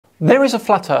There is a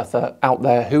flat earther out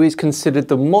there who is considered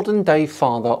the modern day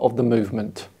father of the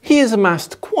movement. He has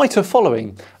amassed quite a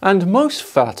following, and most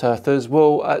flat earthers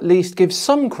will at least give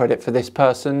some credit for this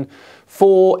person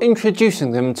for introducing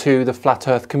them to the flat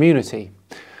earth community.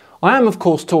 I am of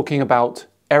course talking about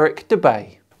Eric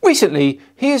Dubay. Recently,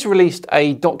 he has released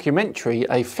a documentary,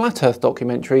 a flat earth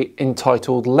documentary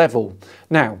entitled Level.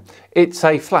 Now, it's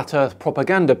a flat earth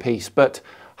propaganda piece, but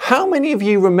how many of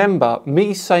you remember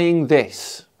me saying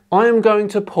this? I am going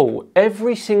to pull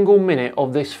every single minute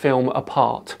of this film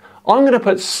apart. I'm going to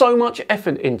put so much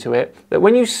effort into it that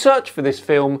when you search for this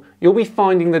film, you'll be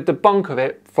finding the debunk of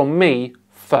it from me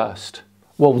first.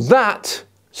 Well, that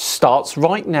starts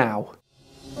right now.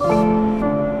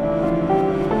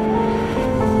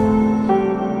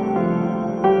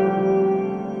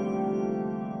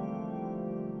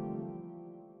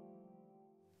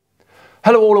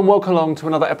 Hello all and welcome along to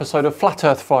another episode of Flat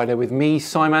Earth Friday with me,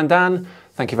 Simon Dan.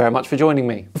 Thank you very much for joining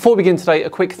me. Before we begin today, a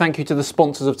quick thank you to the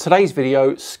sponsors of today's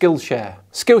video, Skillshare.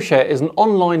 Skillshare is an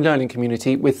online learning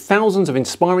community with thousands of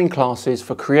inspiring classes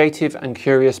for creative and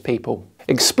curious people.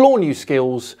 Explore new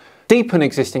skills, deepen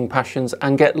existing passions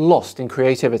and get lost in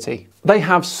creativity. They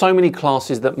have so many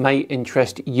classes that may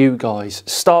interest you guys.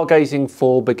 Stargazing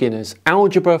for beginners,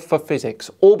 algebra for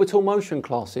physics, orbital motion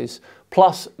classes,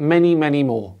 plus many, many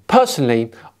more.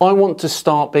 Personally, I want to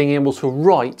start being able to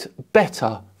write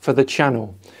better for the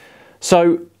channel.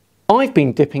 So I've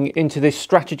been dipping into this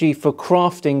strategy for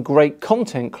crafting great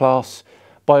content class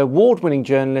by award-winning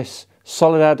journalist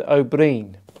Soledad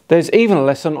O'Brien. There's even a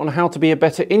lesson on how to be a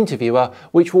better interviewer,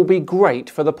 which will be great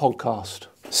for the podcast.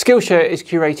 Skillshare is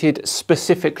curated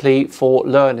specifically for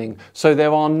learning, so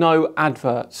there are no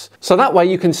adverts. So that way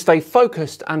you can stay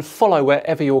focused and follow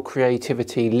wherever your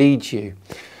creativity leads you.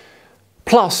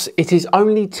 Plus, it is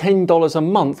only $10 a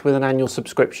month with an annual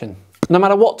subscription. No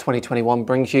matter what 2021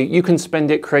 brings you, you can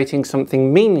spend it creating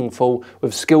something meaningful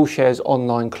with Skillshare's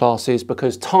online classes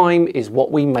because time is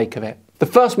what we make of it. The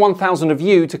first 1,000 of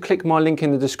you to click my link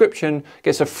in the description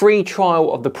gets a free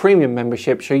trial of the premium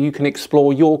membership so you can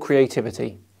explore your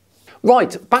creativity.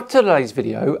 Right, back to today's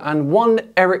video and one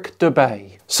Eric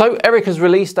Dubay. So Eric has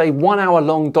released a 1 hour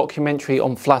long documentary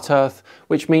on Flat Earth,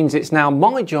 which means it's now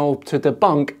my job to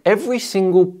debunk every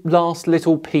single last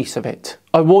little piece of it.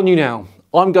 I warn you now,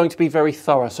 I'm going to be very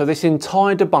thorough, so this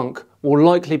entire debunk will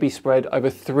likely be spread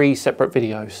over 3 separate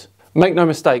videos. Make no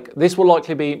mistake, this will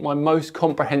likely be my most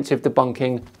comprehensive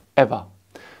debunking ever.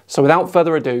 So without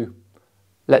further ado,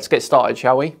 let's get started,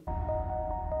 shall we?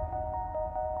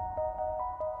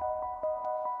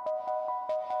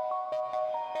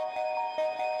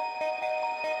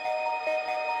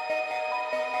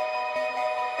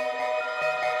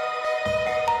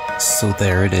 So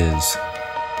there it is.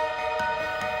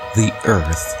 The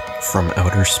Earth from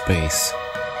outer space.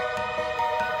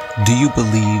 Do you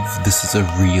believe this is a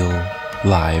real,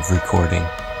 live recording?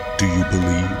 Do you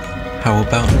believe? How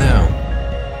about now?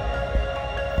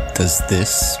 Does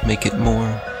this make it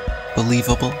more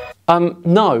believable?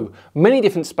 No. Many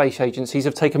different space agencies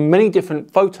have taken many different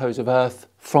photos of Earth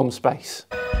from space.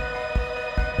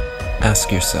 Ask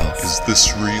yourself, is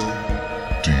this real?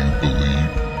 Do you believe?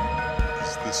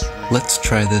 Is this real? Let's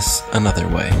try this another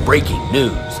way. Breaking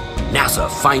news. NASA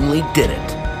finally did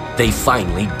it. They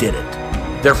finally did it.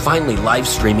 They're finally live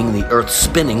streaming the Earth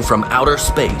spinning from outer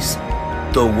space.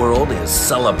 The world is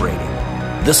celebrating.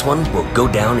 This one will go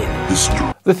down in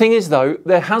history. The thing is though,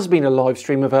 there has been a live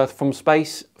stream of Earth from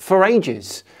space for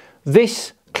ages.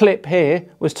 This clip here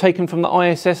was taken from the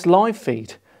ISS live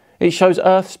feed. It shows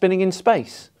Earth spinning in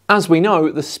space. As we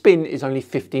know, the spin is only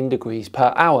 15 degrees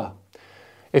per hour.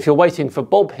 If you're waiting for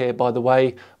Bob here, by the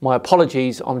way, my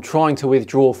apologies, I'm trying to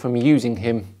withdraw from using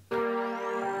him.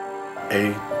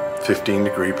 A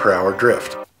 15-degree-per-hour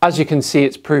drift. As you can see,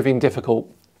 it's proving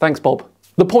difficult. Thanks, Bob.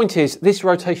 The point is, this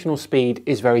rotational speed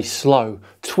is very slow,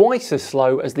 twice as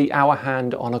slow as the hour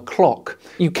hand on a clock.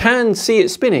 You can see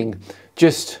it spinning,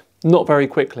 just not very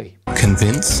quickly.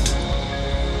 Convinced?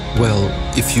 Well,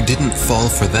 if you didn't fall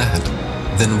for that,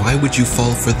 then why would you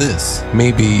fall for this?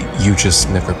 Maybe you just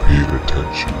never paid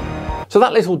attention. So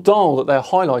that little dial that they're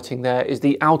highlighting there is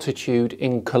the altitude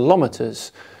in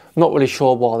kilometers. Not really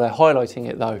sure why they're highlighting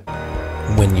it though.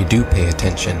 When you do pay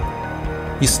attention,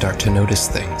 you start to notice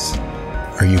things.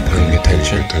 Are you paying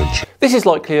attention? This is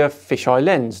likely a fisheye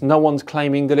lens. No one's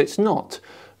claiming that it's not.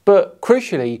 But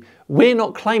crucially, we're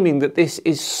not claiming that this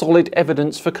is solid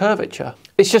evidence for curvature.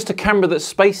 It's just a camera that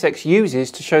SpaceX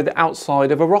uses to show the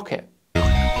outside of a rocket.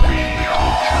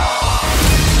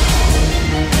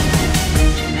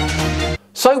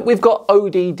 So we've got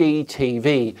ODD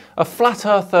TV, a flat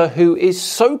earther who is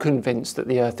so convinced that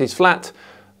the Earth is flat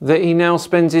that he now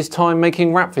spends his time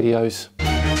making rap videos?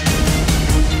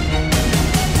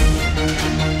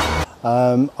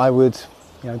 I would,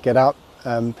 get out,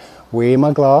 wee in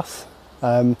my glass,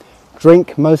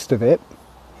 drink most of it,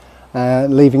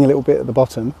 leaving a little bit at the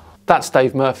bottom. That's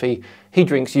Dave Murphy. He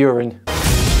drinks urine.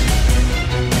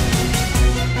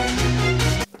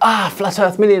 Ah, Flat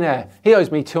Earth millionaire. He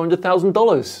owes me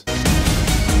 $200,000.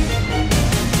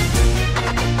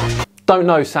 Don't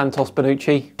know Santos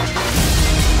Bonucci.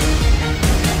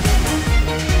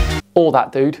 Or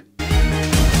that dude.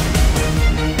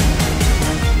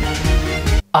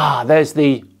 Ah, there's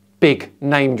the big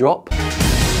name drop.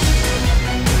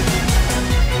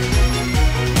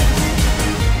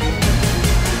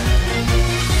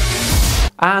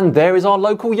 And there is our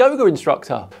local yoga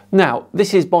instructor. Now,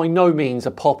 this is by no means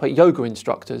a pop at yoga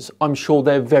instructors. I'm sure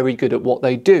they're very good at what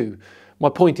they do. My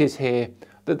point is here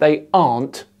that they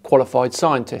aren't qualified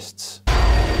scientists.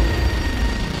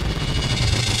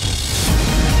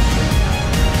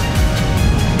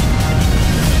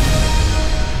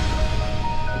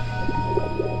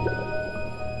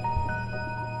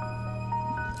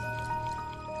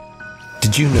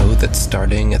 Did you know that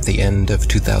starting at the end of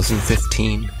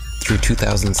 2015 through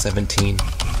 2017,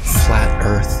 Flat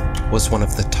Earth was one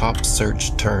of the top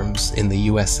searched terms in the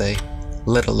USA,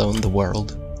 let alone the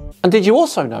world? And did you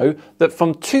also know that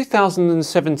from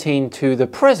 2017 to the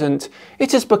present,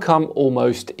 it has become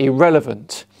almost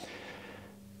irrelevant?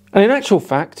 And in actual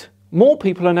fact, more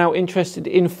people are now interested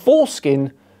in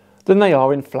foreskin than they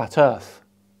are in flat Earth.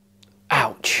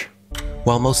 Ouch.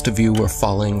 While most of you were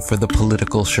falling for the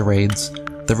political charades,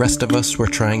 the rest of us were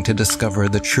trying to discover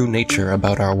the true nature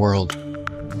about our world.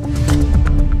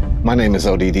 My name is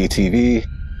ODD TV.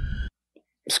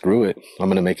 Screw it. I'm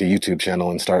going to make a YouTube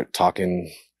channel and start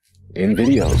talking in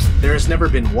videos. There has never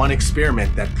been one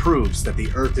experiment that proves that the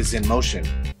Earth is in motion.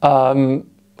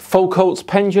 Foucault's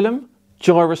pendulum,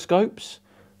 gyroscopes,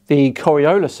 the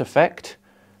Coriolis effect,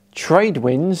 trade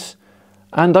winds,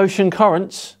 and ocean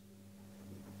currents,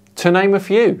 to name a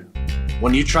few.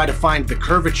 When you try to find the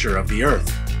curvature of the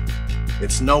Earth,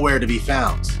 it's nowhere to be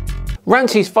found.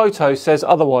 Ranty's photo says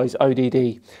otherwise,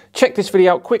 ODD. Check this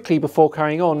video out quickly before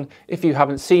carrying on if you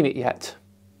haven't seen it yet.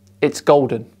 It's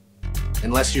golden.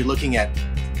 Unless you're looking at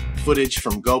footage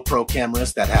from GoPro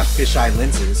cameras that have fisheye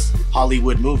lenses,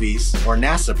 Hollywood movies, or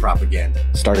NASA propaganda.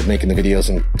 Started making the videos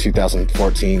in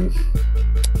 2014,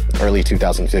 early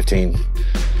 2015.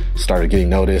 Started getting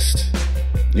noticed.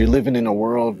 You're living in a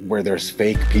world where there's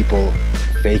fake people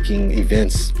faking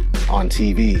events on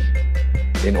TV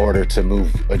in order to move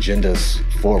agendas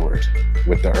forward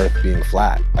with the Earth being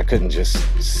flat. I couldn't just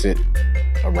sit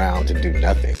around and do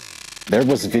nothing. There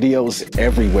was videos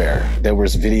everywhere. There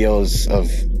was videos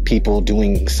of people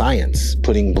doing science,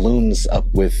 putting balloons up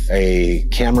with a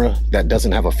camera that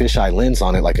doesn't have a fisheye lens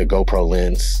on it, like a GoPro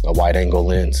lens, a wide angle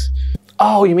lens.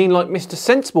 Oh, you mean like Mr.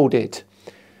 Sensible did?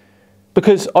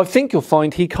 Because I think you'll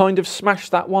find he kind of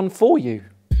smashed that one for you.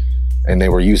 And they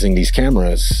were using these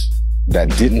cameras that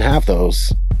didn't have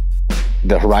those.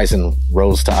 The horizon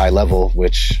rose to eye level,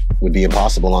 which would be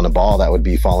impossible on a ball that would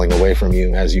be falling away from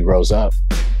you as you rose up.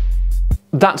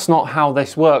 That's not how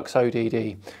this works,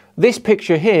 ODD. This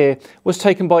picture here was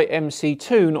taken by MC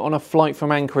Toon on a flight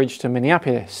from Anchorage to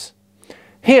Minneapolis.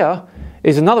 Here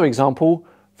is another example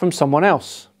from someone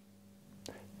else.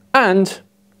 And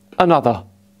another.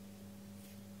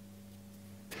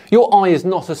 Your eye is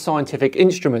not a scientific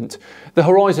instrument. The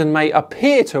horizon may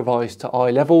appear to rise to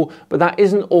eye level, but that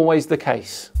isn't always the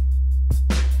case.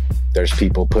 There's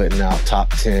people putting out top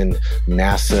 10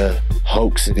 NASA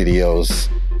hoax videos,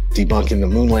 debunking the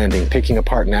moon landing, picking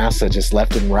apart NASA just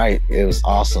left and right. It was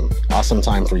awesome. Awesome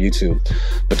time for YouTube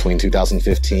between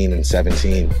 2015 and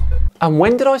 17. And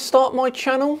when did I start my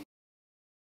channel?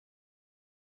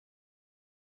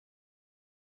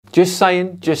 Just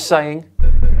saying, just saying.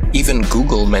 Even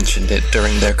Google mentioned it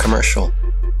during their commercial.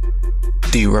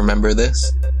 Do you remember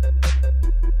this?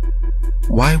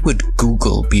 Why would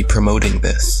Google be promoting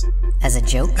this? As a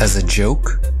joke? As a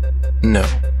joke? No.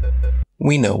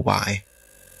 We know why.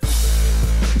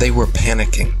 They were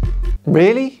panicking.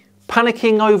 Really?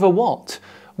 Panicking over what?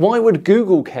 Why would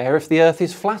Google care if the Earth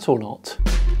is flat or not?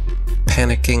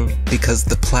 Panicking because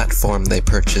the platform they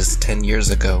purchased 10 years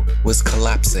ago was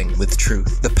collapsing with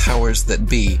truth. The powers that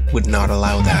be would not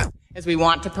allow that. As we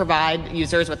want to provide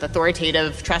users with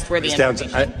authoritative, trustworthy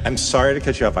information. I'm sorry to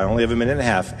cut you off. I only have a minute and a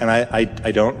half, and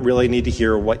I don't really need to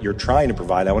hear what you're trying to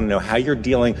provide. I want to know how you're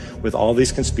dealing with all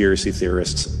these conspiracy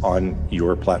theorists on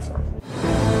your platform.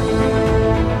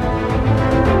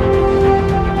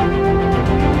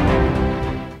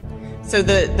 So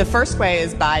the first way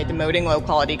is by demoting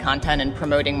low-quality content and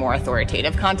promoting more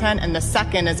authoritative content, and the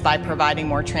second is by providing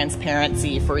more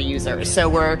transparency for users. So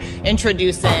we're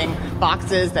introducing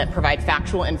boxes that provide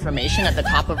factual information at the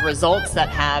top of results that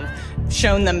have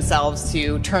shown themselves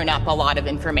to turn up a lot of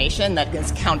information that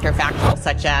is counterfactual,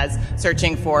 such as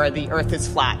searching for the Earth is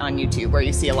flat on YouTube, where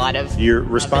you see a lot of... Your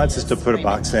response is to put a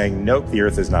box saying, nope, the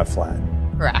Earth is not flat.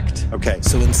 Correct. Okay.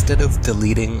 So instead of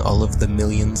deleting all of the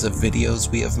millions of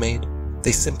videos we have made,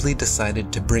 they simply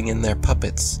decided to bring in their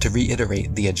puppets to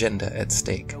reiterate the agenda at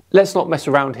stake. Let's not mess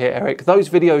around here, Eric. Those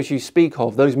videos you speak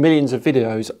of, those millions of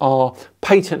videos, are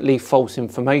patently false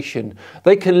information.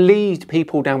 They can lead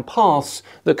people down paths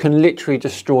that can literally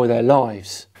destroy their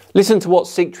lives. Listen to what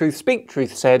Seek Truth, Speak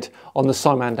Truth said on the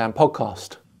Simon Dan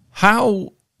podcast.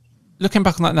 How, looking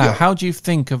back on that now, how do you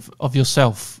think of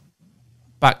yourself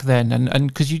back then? And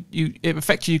because it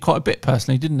affected you quite a bit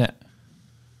personally, didn't it?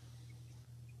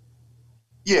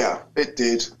 Yeah, it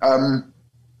did.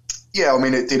 Yeah, I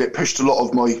mean, it did. It pushed a lot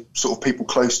of my sort of people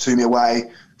close to me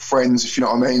away, friends, if you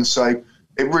know what I mean. So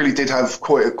it really did have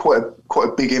quite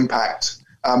a big impact.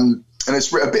 And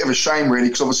it's a bit of a shame, really,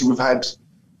 because obviously we've had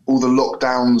all the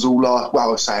lockdowns,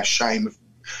 well, I say a shame,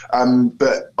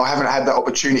 but I haven't had that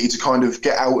opportunity to kind of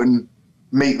get out and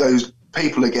meet those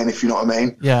people again, if you know what I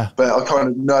mean. Yeah. But I kind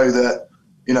of know that,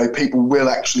 you know, people will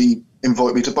actually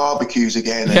invite me to barbecues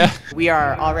again. Yeah. We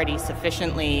are already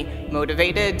sufficiently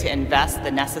motivated to invest the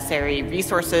necessary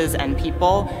resources and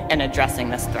people in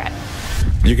addressing this threat.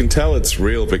 You can tell it's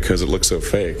real because it looks so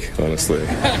fake, honestly.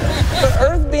 The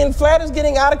Earth being flat is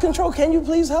getting out of control. Can you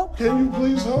please help? Can you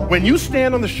please help? When you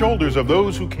stand on the shoulders of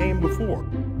those who came before,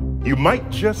 you might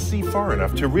just see far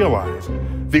enough to realize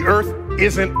the Earth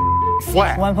isn't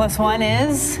flat. 1 + 1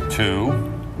 is? 2.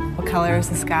 What color is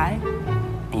the sky?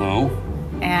 Blue.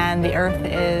 And the Earth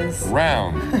is?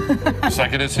 Round.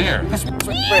 Second is here. This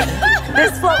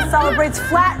float celebrates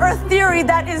flat Earth theory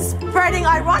that is spreading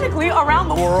ironically around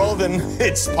the world and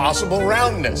its possible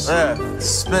roundness.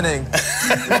 Spinning.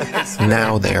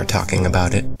 Now they are talking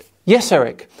about it. Yes,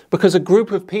 Eric, because a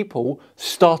group of people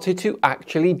started to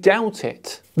actually doubt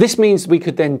it. This means we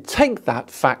could then take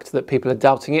that fact that people are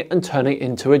doubting it and turn it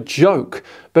into a joke,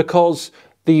 because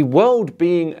the world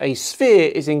being a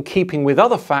sphere is in keeping with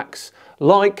other facts,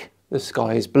 like the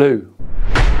sky is blue.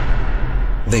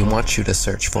 They want you to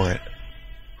search for it,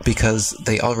 because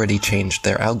they already changed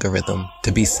their algorithm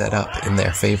to be set up in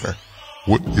their favor.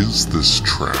 What is this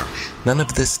trash? None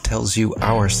of this tells you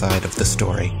our side of the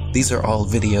story. These are all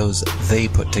videos they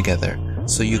put together,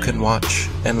 so you can watch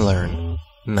and learn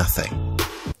nothing.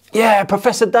 Yeah,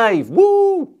 Professor Dave,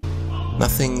 woo!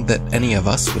 Nothing that any of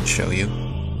us would show you.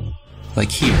 Like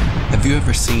here, have you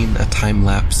ever seen a time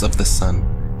lapse of the sun?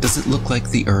 Does it look like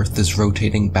the Earth is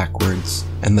rotating backwards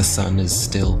and the sun is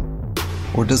still?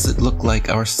 Or does it look like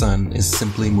our sun is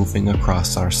simply moving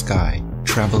across our sky,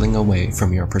 traveling away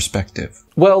from your perspective?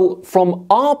 Well, from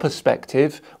our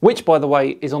perspective, which by the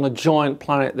way is on a giant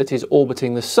planet that is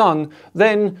orbiting the sun,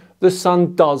 then the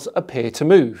sun does appear to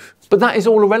move. But that is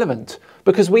all irrelevant,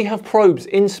 because we have probes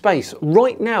in space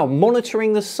right now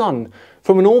monitoring the sun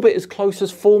from an orbit as close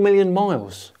as 4 million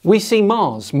miles. We see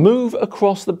Mars move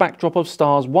across the backdrop of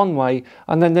stars one way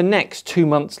and then the next 2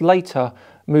 months later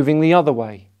moving the other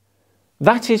way.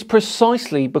 That is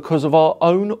precisely because of our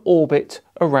own orbit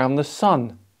around the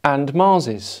sun and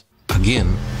Mars's.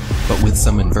 Again, but with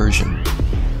some inversion.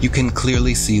 You can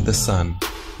clearly see the sun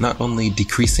not only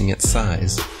decreasing its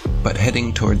size, but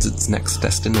heading towards its next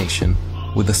destination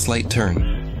with a slight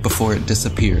turn before it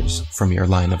disappears from your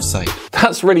line of sight.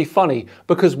 That's really funny,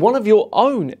 because one of your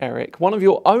own, Eric, one of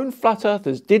your own flat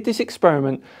earthers did this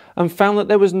experiment and found that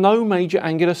there was no major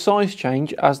angular size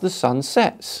change as the sun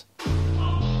sets.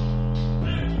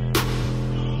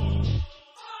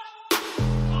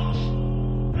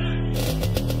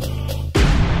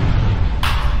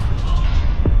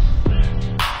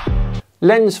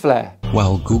 Lens flare.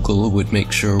 While Google would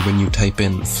make sure when you type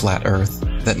in flat Earth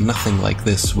that nothing like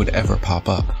this would ever pop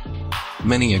up,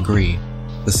 many agree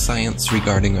the science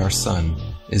regarding our sun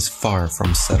is far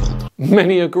from settled.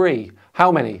 Many agree.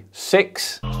 How many?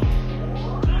 6?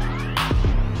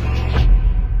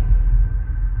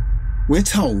 We're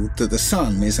told that the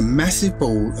sun is a massive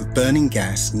ball of burning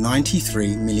gas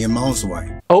 93 million miles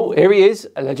away. Oh, here he is,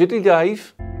 allegedly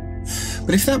Dave.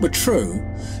 But if that were true,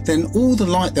 then all the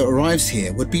light that arrives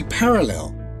here would be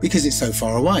parallel because it's so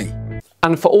far away.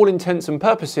 And for all intents and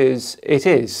purposes, it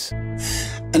is.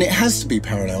 And it has to be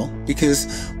parallel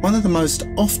because one of the most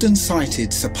often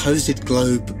cited supposed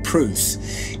globe proofs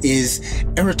is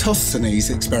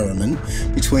Eratosthenes' experiment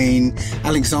between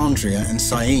Alexandria and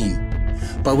Syene,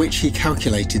 by which he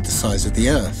calculated the size of the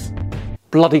Earth.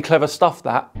 Bloody clever stuff,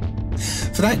 that.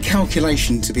 For that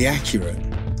calculation to be accurate,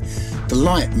 the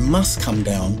light must come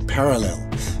down parallel.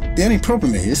 The only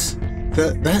problem is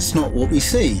that that's not what we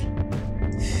see.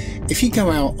 If you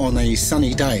go out on a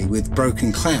sunny day with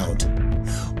broken cloud,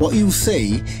 what you'll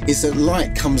see is that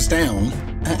light comes down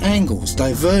at angles,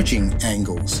 diverging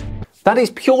angles. That is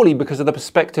purely because of the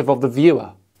perspective of the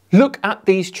viewer. Look at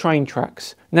these train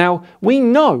tracks. Now, we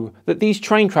know that these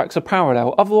train tracks are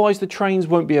parallel, otherwise the trains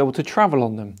won't be able to travel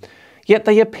on them. Yet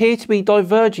they appear to be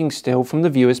diverging still from the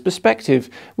viewer's perspective.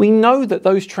 We know that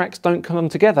those tracks don't come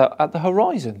together at the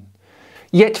horizon.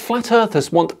 Yet flat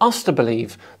earthers want us to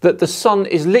believe that the sun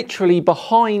is literally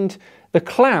behind the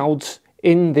clouds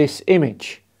in this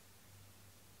image.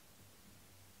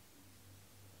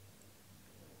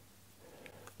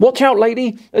 Watch out,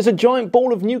 lady, there's a giant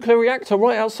ball of nuclear reactor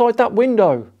right outside that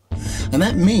window. And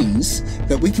that means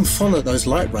that we can follow those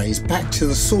light rays back to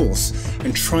the source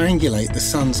and triangulate the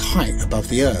sun's height above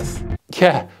the Earth.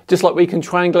 Yeah, just like we can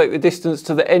triangulate the distance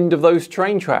to the end of those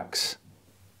train tracks.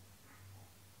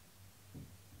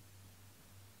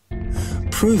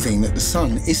 Proving that the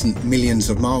sun isn't millions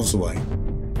of miles away.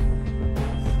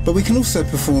 But we can also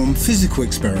perform physical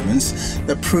experiments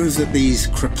that prove that these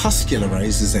crepuscular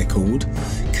rays, as they're called,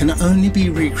 can only be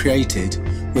recreated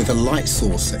with a light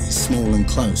source that is small and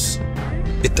close.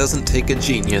 It doesn't take a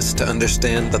genius to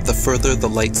understand that the further the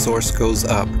light source goes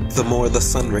up, the more the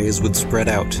sun rays would spread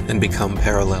out and become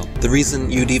parallel. The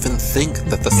reason you'd even think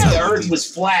that the sun... If the Earth was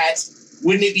flat,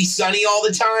 wouldn't it be sunny all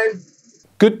the time?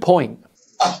 Good point.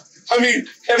 I mean,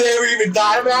 have they ever even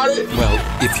thought about it?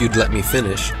 Well, if you'd let me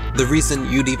finish, the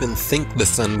reason you'd even think the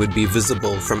sun would be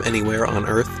visible from anywhere on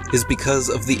Earth is because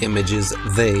of the images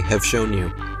they have shown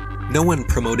you. No one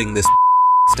promoting this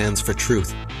stands for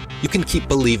truth. You can keep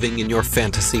believing in your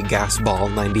fantasy gas ball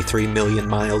 93 million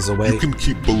miles away. You can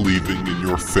keep believing in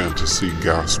your fantasy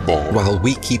gas ball. While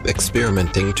we keep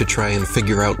experimenting to try and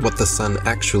figure out what the sun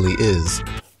actually is.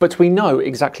 But we know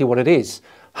exactly what it is.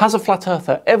 Has a flat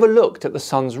earther ever looked at the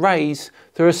sun's rays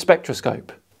through a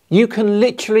spectroscope? You can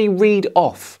literally read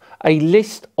off a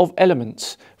list of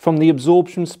elements from the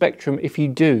absorption spectrum if you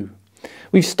do.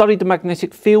 We've studied the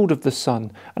magnetic field of the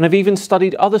sun and have even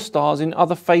studied other stars in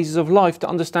other phases of life to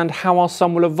understand how our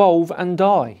sun will evolve and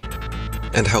die.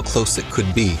 And how close it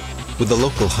could be. With a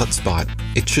local hotspot,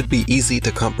 it should be easy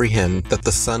to comprehend that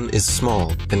the sun is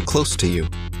small and close to you.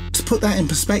 To put that in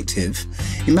perspective,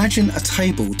 imagine a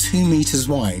table 2 meters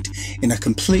wide in a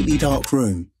completely dark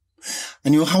room,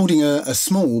 and you're holding a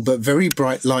small but very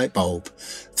bright light bulb,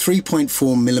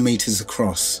 3.4 millimeters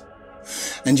across,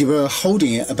 and you are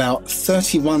holding it about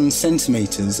 31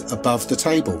 centimeters above the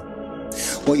table.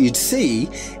 What you'd see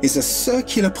is a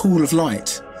circular pool of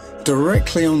light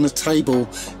directly on the table,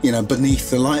 beneath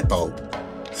the light bulb.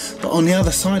 But on the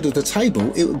other side of the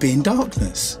table, it would be in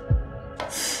darkness.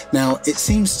 Now, it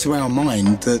seems to our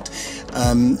mind that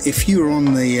if you were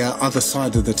on the other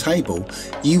side of the table,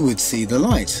 you would see the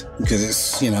light because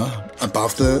it's,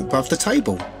 above the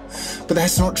table. But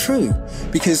that's not true,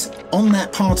 because on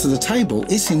that part of the table,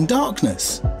 it's in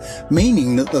darkness,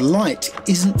 meaning that the light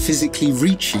isn't physically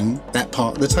reaching that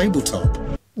part of the tabletop.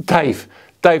 Dave.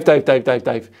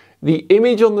 The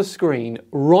image on the screen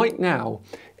right now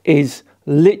is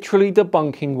literally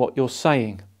debunking what you're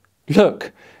saying.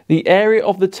 Look. The area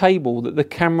of the table that the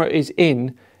camera is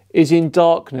in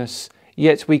darkness,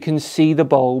 yet we can see the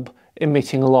bulb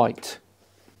emitting light.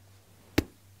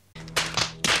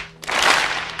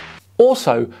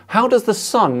 Also, how does the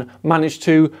sun manage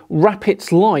to wrap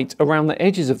its light around the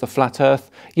edges of the flat Earth,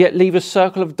 yet leave a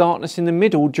circle of darkness in the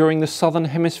middle during the southern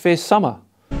hemisphere summer?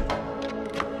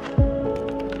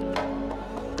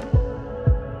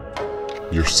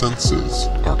 Your senses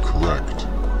are correct.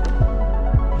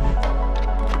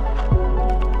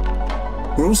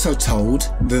 We're also told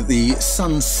that the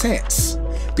sun sets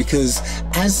because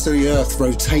as the Earth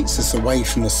rotates us away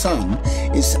from the sun,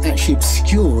 it's actually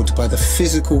obscured by the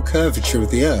physical curvature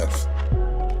of the Earth.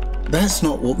 That's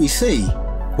not what we see.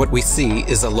 What we see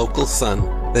is a local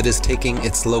sun that is taking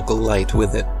its local light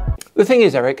with it. The thing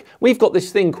is, Eric, we've got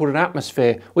this thing called an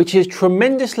atmosphere, which is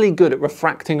tremendously good at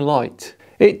refracting light.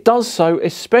 It does so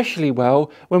especially well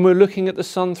when we're looking at the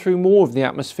sun through more of the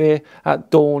atmosphere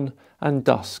at dawn and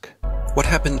dusk. What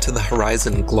happened to the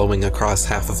horizon glowing across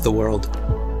half of the world?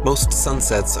 Most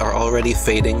sunsets are already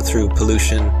fading through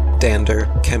pollution, dander,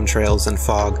 chemtrails, and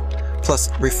fog. Plus,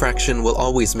 refraction will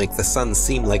always make the sun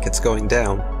seem like it's going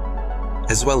down,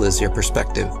 as well as your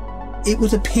perspective. It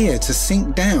would appear to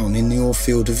sink down in your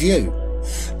field of view.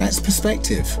 That's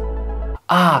perspective.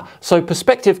 Ah, so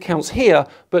perspective counts here,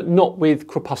 but not with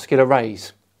crepuscular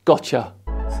rays. Gotcha.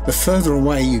 The further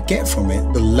away you get from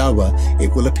it, the lower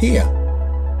it will appear.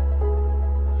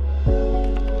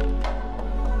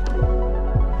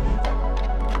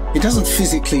 It doesn't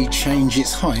physically change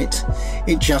its height,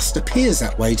 it just appears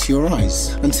that way to your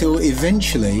eyes, until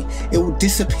eventually it will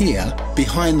disappear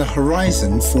behind the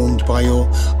horizon formed by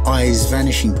your eye's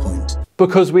vanishing point.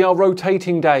 Because we are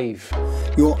rotating, Dave.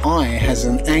 Your eye has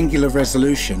an angular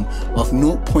resolution of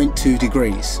 0.2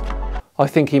 degrees. I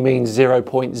think he means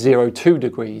 0.02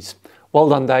 degrees. Well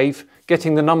done, Dave.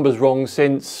 Getting the numbers wrong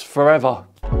since forever.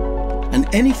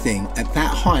 And anything at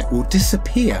that height will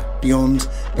disappear beyond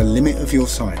the limit of your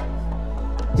sight.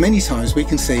 Many times we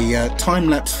can see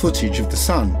time-lapse footage of the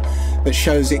sun that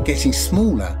shows it getting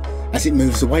smaller as it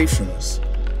moves away from us.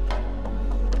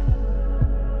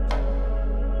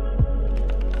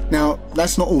 Now,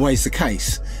 that's not always the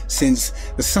case, since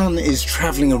the sun is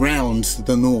travelling around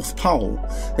the North Pole.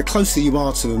 The closer you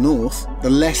are to the north, the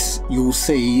less you'll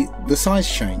see the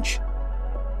size change.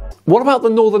 What about the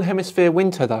Northern Hemisphere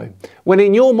winter though? When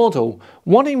in your model,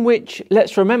 one in which,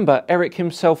 let's remember, Eric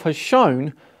himself has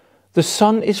shown, the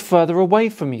sun is further away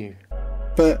from you.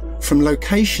 But from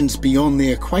locations beyond the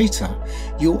equator,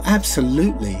 you'll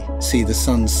absolutely see the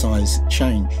sun's size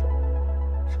change.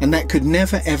 And that could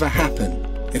never ever happen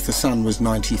if the sun was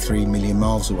 93 million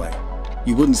miles away.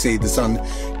 You wouldn't see the sun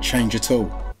change at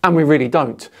all. And we really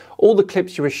don't. All the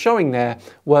clips you were showing there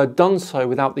were done so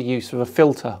without the use of a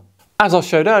filter. As I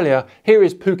showed earlier, here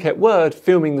is Phuket Word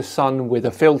filming the sun with a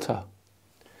filter.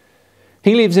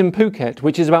 He lives in Phuket,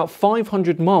 which is about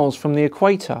 500 miles from the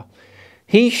equator.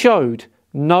 He showed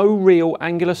no real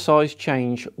angular size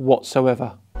change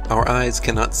whatsoever. Our eyes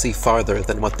cannot see farther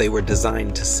than what they were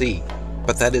designed to see,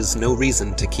 but that is no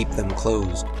reason to keep them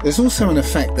closed. There's also an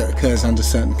effect that occurs under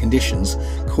certain conditions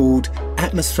called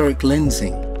atmospheric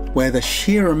lensing, where the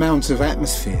sheer amount of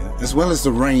atmosphere, as well as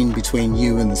the rain between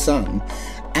you and the sun,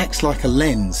 acts like a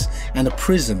lens and a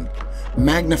prism,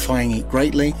 magnifying it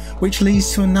greatly, which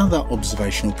leads to another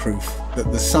observational proof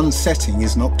that the sun setting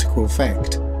is an optical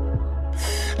effect.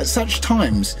 At such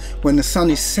times, when the sun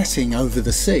is setting over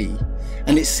the sea,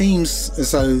 and it seems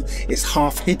as though it's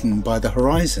half hidden by the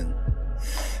horizon,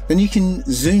 then you can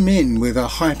zoom in with a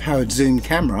high-powered zoom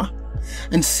camera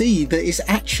and see that it's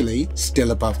actually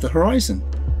still above the horizon.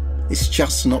 It's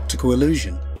just an optical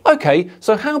illusion. Okay,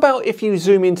 so how about if you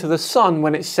zoom into the sun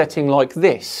when it's setting like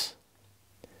this?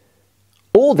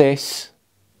 Or this?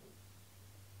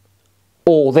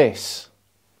 Or this?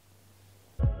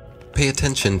 Pay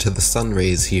attention to the sun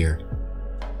rays here.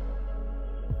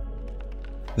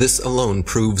 This alone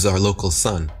proves our local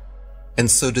sun,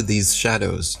 and so do these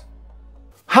shadows.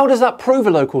 How does that prove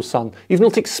a local sun? You've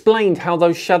not explained how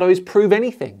those shadows prove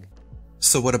anything.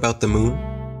 So what about the moon?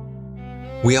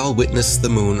 We all witness the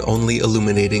moon only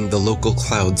illuminating the local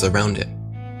clouds around it.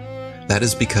 That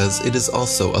is because it is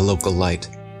also a local light,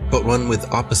 but one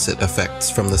with opposite effects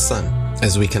from the sun.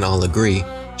 As we can all agree,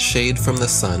 shade from the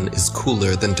sun is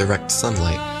cooler than direct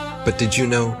sunlight. But did you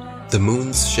know the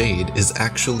moon's shade is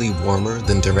actually warmer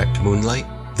than direct moonlight?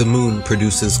 The moon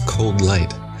produces cold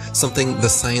light, something the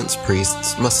science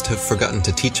priests must have forgotten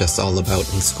to teach us all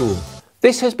about in school.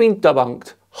 This has been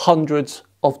debunked hundreds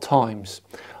of times.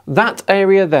 That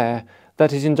area there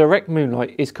that is in direct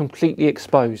moonlight is completely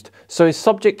exposed, so is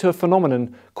subject to a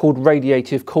phenomenon called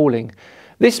radiative cooling.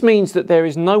 This means that there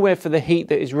is nowhere for the heat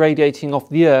that is radiating off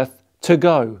the Earth to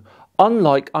go,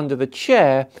 unlike under the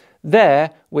chair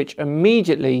there, which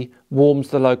immediately warms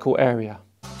the local area.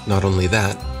 Not only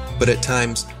that, but at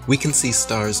times we can see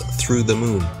stars through the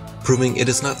moon, proving it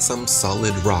is not some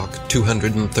solid rock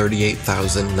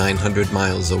 238,900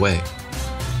 miles away.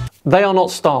 They are not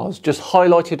stars, just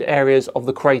highlighted areas of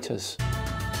the craters.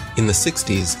 In the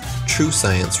 60s, true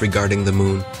science regarding the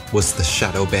moon was the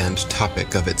shadow band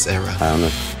topic of its era.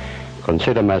 I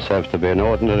consider myself to be an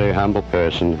ordinary, humble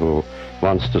person who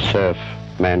wants to serve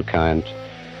mankind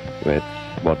with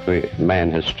what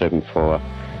man has striven for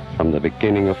from the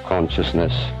beginning of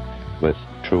consciousness, with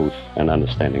truth and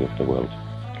understanding of the world.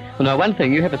 Well, now, one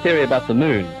thing, you have a theory about the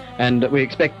moon, and we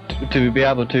expect to be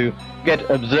able to get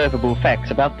observable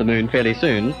facts about the moon fairly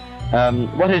soon.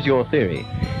 What is your theory?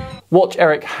 Watch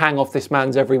Eric hang off this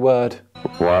man's every word.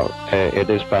 Well, it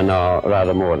is by now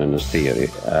rather more than a theory.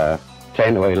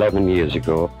 10 or 11 years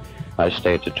ago, I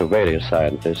stated to various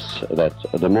scientists that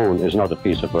the moon is not a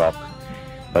piece of rock,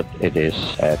 but it is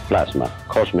plasma,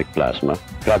 cosmic plasma.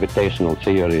 Gravitational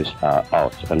theories are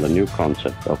out, and a new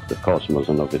concept of the cosmos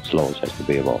and of its laws has to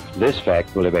be evolved. This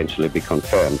fact will eventually be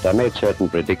confirmed. I made certain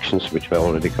predictions which were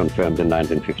already confirmed in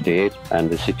 1958, and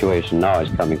the situation now is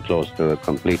coming close to a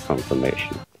complete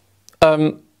confirmation.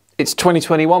 It's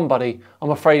 2021, buddy.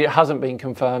 I'm afraid it hasn't been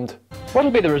confirmed. What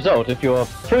will be the result if you're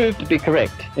proved to be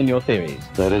correct in your theories?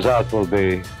 The result will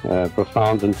be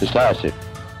profound and decisive.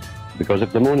 Because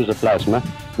if the moon is a plasma,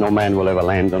 no man will ever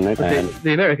land on it. But And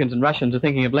the Americans and Russians are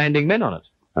thinking of landing men on it.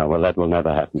 oh, well, that will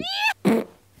never happen.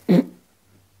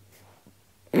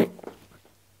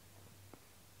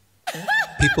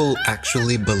 People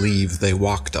actually believe they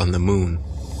walked on the moon,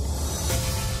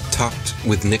 talked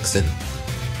with Nixon,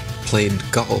 played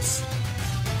golf,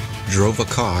 drove a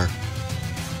car,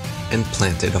 and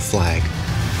planted a flag.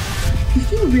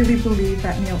 If you really believe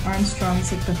that Neil Armstrong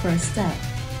took the first step,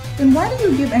 then why do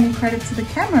you give any credit to the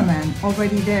cameraman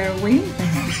already there waiting for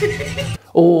him?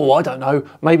 Oh, I don't know.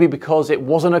 Maybe because it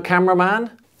wasn't a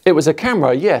cameraman? It was a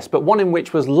camera, yes, but one in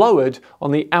which was lowered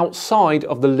on the outside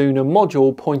of the lunar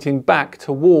module pointing back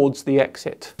towards the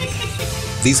exit.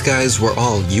 These guys were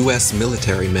all US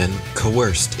military men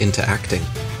coerced into acting.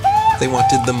 They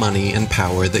wanted the money and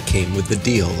power that came with the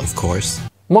deal, of course.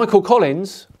 Michael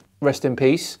Collins, rest in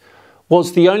peace,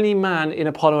 was the only man in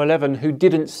Apollo 11 who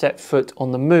didn't set foot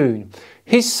on the moon.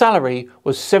 His salary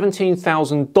was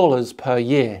 $17,000 per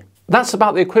year. That's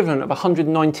about the equivalent of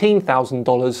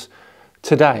 $119,000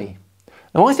 today.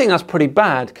 Now I think that's pretty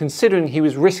bad considering he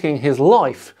was risking his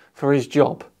life for his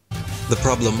job. The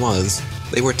problem was,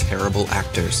 they were terrible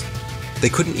actors. They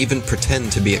couldn't even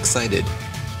pretend to be excited,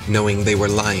 knowing they were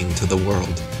lying to the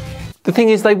world. The thing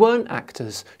is, they weren't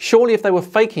actors. Surely if they were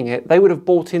faking it, they would have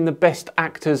brought in the best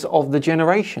actors of the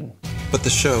generation. But the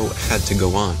show had to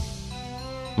go on.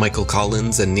 Michael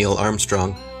Collins and Neil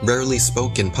Armstrong rarely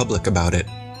spoke in public about it.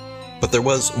 But there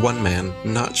was one man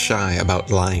not shy about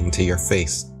lying to your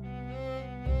face.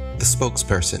 The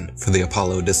spokesperson for the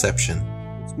Apollo deception.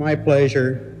 It's my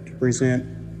pleasure to present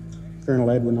Colonel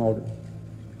Edwin Aldrin.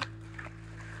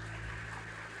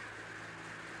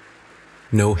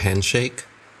 No handshake,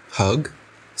 hug,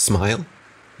 smile.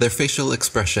 Their facial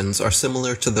expressions are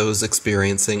similar to those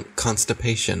experiencing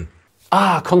constipation.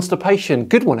 Ah, constipation.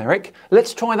 Good one, Eric.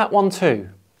 Let's try that one too.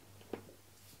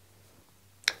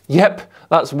 Yep,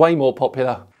 that's way more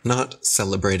popular. Not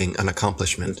celebrating an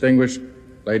accomplishment. Distinguished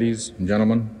ladies and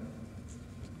gentlemen,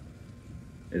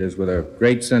 it is with a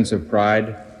great sense of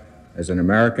pride as an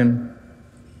American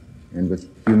and with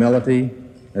humility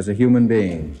as a human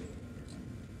being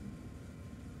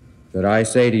that I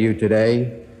say to you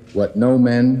today what no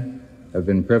men have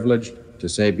been privileged to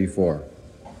say before.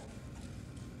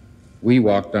 We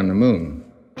walked on the moon.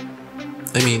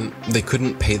 I mean, they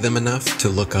couldn't pay them enough to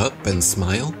look up and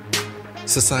smile?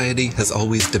 Society has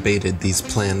always debated these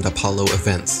planned Apollo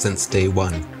events since day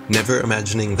one, never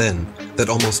imagining then that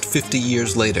almost 50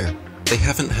 years later, they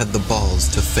haven't had the balls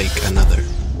to fake another.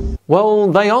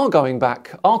 Well, they are going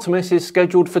back. Artemis is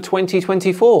scheduled for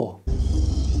 2024.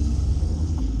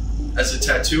 As a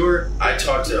tattooer, I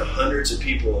talk to hundreds of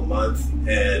people a month,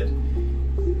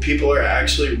 and people are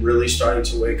actually really starting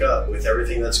to wake up with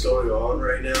everything that's going on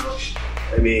right now.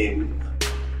 I mean,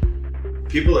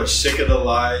 people are sick of the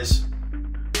lies.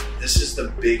 This is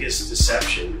the biggest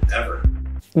deception ever.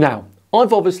 Now,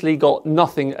 I've obviously got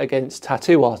nothing against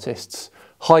tattoo artists.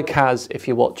 Hi Kaz, if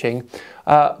you're watching.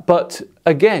 But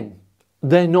again,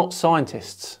 they're not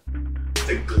scientists.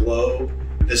 The globe,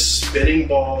 the spinning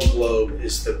ball globe,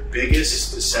 is the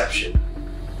biggest deception.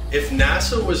 If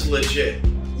NASA was legit,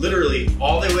 literally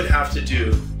all they would have to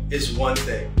do is one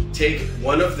thing. Take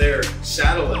one of their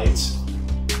satellites,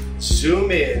 zoom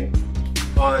in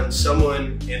on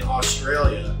someone in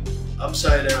Australia,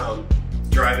 upside down,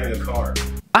 driving a car.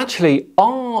 Actually,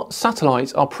 our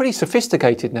satellites are pretty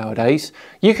sophisticated nowadays.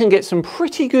 You can get some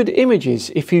pretty good images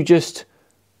if you just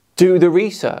do the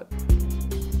research.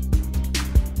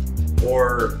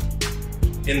 Or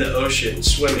in the ocean,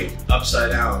 swimming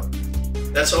upside down.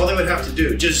 That's all they would have to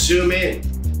do, just zoom in.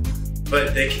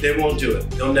 But they won't do it,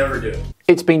 they'll never do it.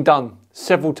 It's been done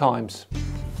several times.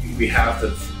 We have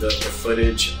the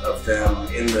footage of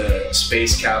them in the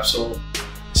space capsule,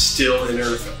 still in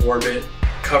Earth orbit,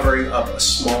 covering up a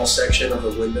small section of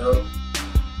the window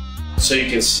so you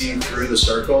can see through the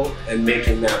circle and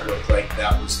making that look like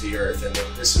that was the Earth. And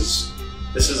this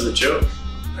is a joke.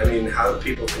 I mean, how do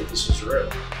people think this is real?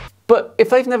 But if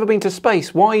they've never been to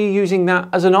space, why are you using that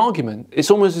as an argument? It's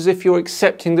almost as if you're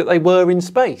accepting that they were in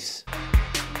space.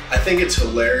 I think it's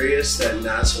hilarious that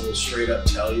NASA will straight up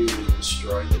tell you we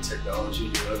destroyed the technology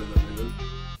to go to the moon.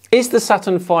 Is the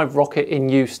Saturn V rocket in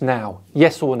use now?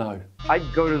 Yes or no? I'd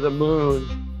go to the moon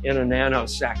in a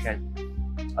nanosecond.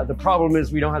 The problem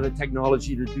is we don't have the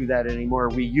technology to do that anymore.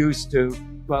 We used to,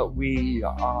 but we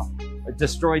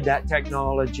destroyed that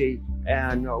technology,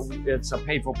 and it's a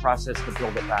painful process to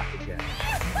build it back again.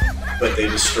 But they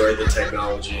destroyed the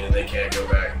technology and they can't go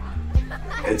back.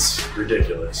 It's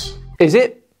ridiculous. Is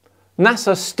it?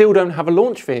 NASA still don't have a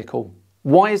launch vehicle.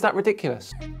 Why is that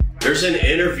ridiculous? There's an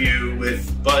interview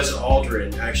with Buzz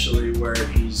Aldrin, actually, where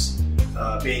he's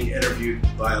being interviewed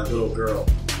by a little girl.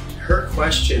 Her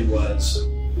question was,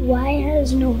 why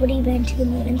has nobody been to the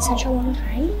moon in such a long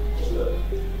time?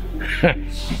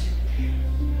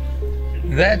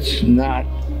 That's not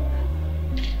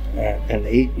an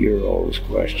 8-year-old's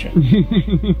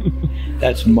question.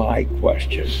 That's my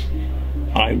question.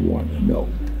 I want to know,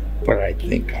 but I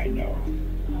think I know.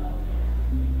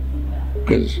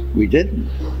 Because we didn't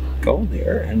go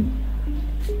there, and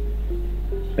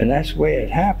that's the way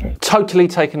it happened. Totally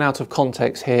taken out of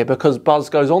context here, because Buzz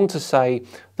goes on to say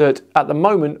that at the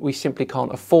moment we simply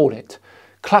can't afford it.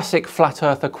 Classic flat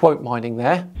earther quote mining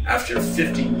there. After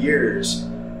 50 years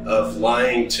of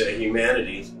lying to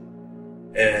humanity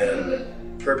and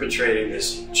perpetrating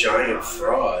this giant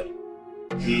fraud,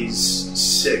 he's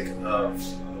sick of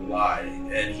the lie,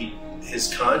 and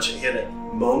his conscience, he had a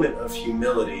moment of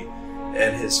humility,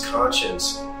 and his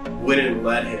conscience wouldn't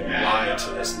let him lie to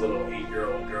this little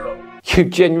 8-year-old girl. You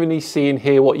genuinely see and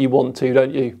hear what you want to,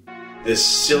 don't you? This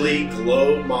silly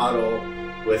globe model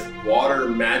with water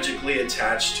magically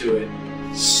attached to it,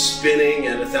 spinning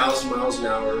at 1,000 miles an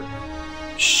hour,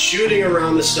 shooting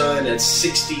around the sun at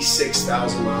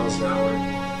 66,000 miles an hour,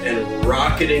 and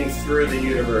rocketing through the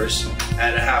universe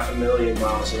at 500,000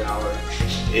 miles an hour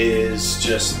is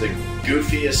just the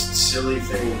goofiest, silly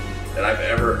thing that I've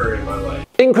ever heard in my life.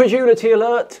 Incredulity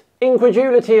alert!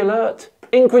 Incredulity alert!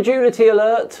 Incredulity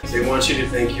alert! They want you to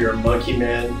think you're a monkey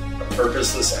man, a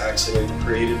purposeless accident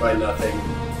created by nothing,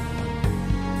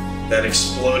 that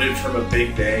exploded from a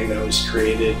big bang that was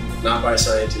created not by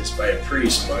scientists, by a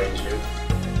priest, mind you,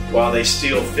 while they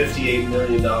steal $58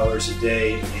 million a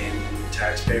day in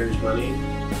taxpayers' money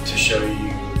to show you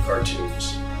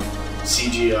cartoons.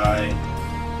 CGI.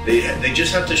 They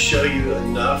just have to show you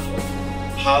enough of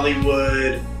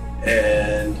Hollywood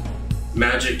and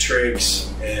magic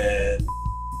tricks and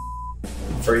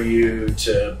for you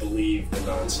to believe the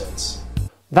nonsense.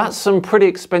 That's some pretty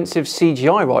expensive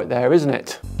CGI right there, isn't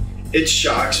it? It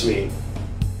shocks me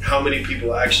how many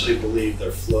people actually believe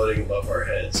they're floating above our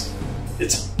heads.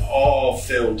 It's all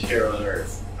filmed here on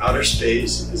Earth. Outer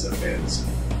space is a fantasy.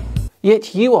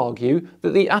 Yet you argue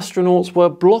that the astronauts were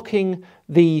blocking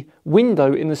the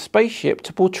window in the spaceship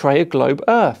to portray a globe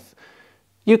Earth.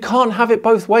 You can't have it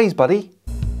both ways, buddy.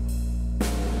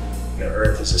 The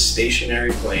Earth is a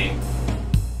stationary plane.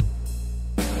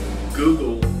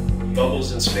 Google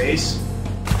bubbles in space.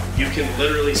 You can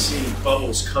literally see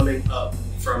bubbles coming up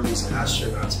from these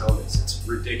astronauts' helmets. It's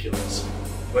ridiculous.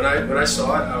 When I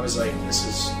saw it, I was like, this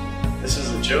is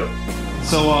a joke.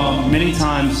 So many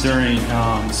times during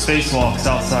spacewalks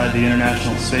outside the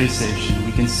International Space Station,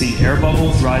 we can see air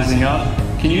bubbles rising up.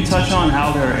 Can you touch on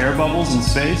how there are air bubbles in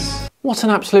space? What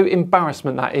an absolute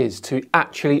embarrassment that is to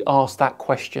actually ask that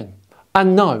question.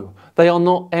 And no, they are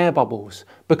not air bubbles,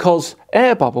 because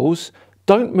air bubbles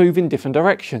don't move in different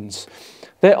directions.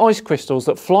 They're ice crystals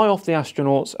that fly off the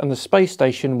astronauts and the space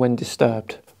station when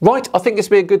disturbed. Right, I think this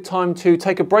would be a good time to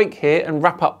take a break here and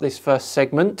wrap up this first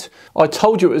segment. I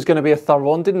told you it was going to be a thorough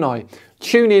one, didn't I?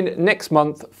 Tune in next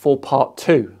month for part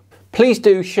 2. Please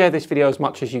do share this video as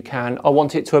much as you can. I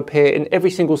want it to appear in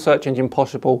every single search engine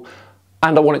possible,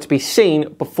 and I want it to be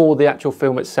seen before the actual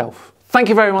film itself. Thank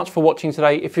you very much for watching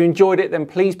today. If you enjoyed it, then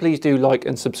please do like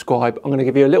and subscribe. I'm going to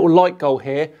give you a little like goal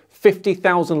here.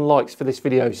 50,000 likes for this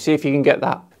video. See if you can get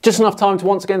that. Just enough time to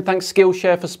once again thank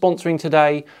Skillshare for sponsoring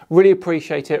today. Really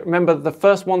appreciate it. Remember, the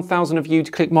first 1,000 of you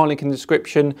to click my link in the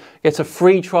description get a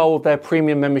free trial of their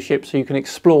premium membership so you can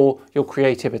explore your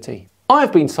creativity.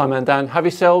 I've been Simon Dan. Have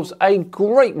yourselves a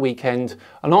great weekend,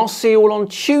 and I'll see you all on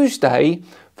Tuesday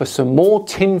for some more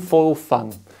tinfoil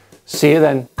fun. See you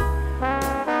then.